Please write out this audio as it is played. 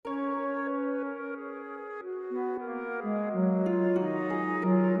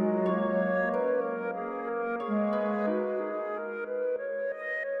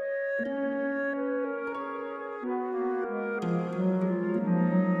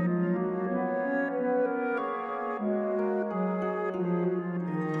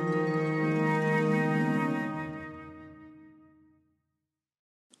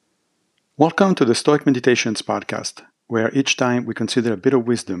Welcome to the Stoic Meditations podcast, where each time we consider a bit of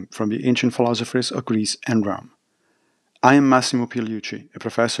wisdom from the ancient philosophers of Greece and Rome. I am Massimo Pigliucci, a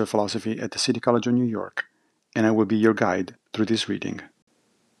professor of philosophy at the City College of New York, and I will be your guide through this reading.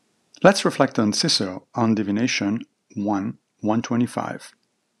 Let's reflect on Cicero on Divination 1:125.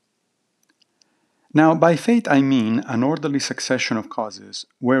 Now, by fate I mean an orderly succession of causes,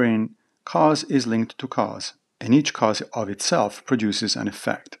 wherein cause is linked to cause, and each cause of itself produces an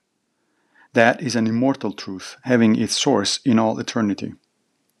effect. That is an immortal truth, having its source in all eternity.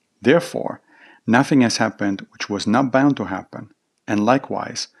 Therefore, nothing has happened which was not bound to happen, and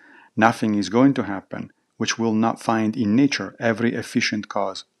likewise, nothing is going to happen which will not find in nature every efficient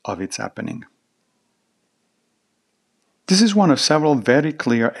cause of its happening. This is one of several very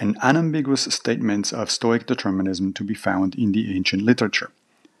clear and unambiguous statements of Stoic determinism to be found in the ancient literature.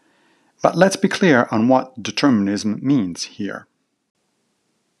 But let's be clear on what determinism means here.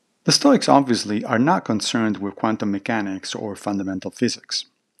 The Stoics obviously are not concerned with quantum mechanics or fundamental physics.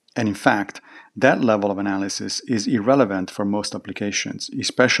 And in fact, that level of analysis is irrelevant for most applications,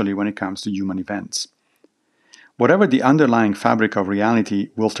 especially when it comes to human events. Whatever the underlying fabric of reality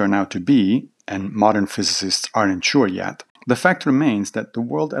will turn out to be, and modern physicists aren't sure yet, the fact remains that the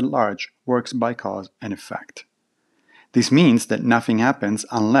world at large works by cause and effect. This means that nothing happens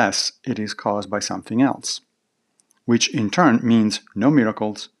unless it is caused by something else, which in turn means no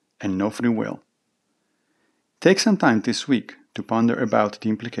miracles and no free will. Take some time this week to ponder about the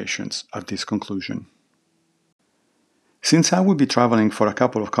implications of this conclusion. Since I will be traveling for a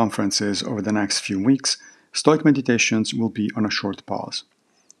couple of conferences over the next few weeks, Stoic Meditations will be on a short pause.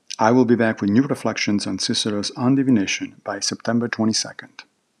 I will be back with new reflections on Cicero's On Divination by September 22nd.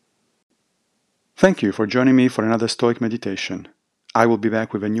 Thank you for joining me for another Stoic Meditation. I will be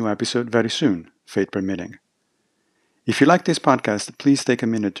back with a new episode very soon, fate permitting. If you like this podcast, please take a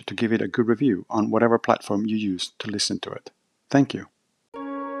minute to give it a good review on whatever platform you use to listen to it. Thank you.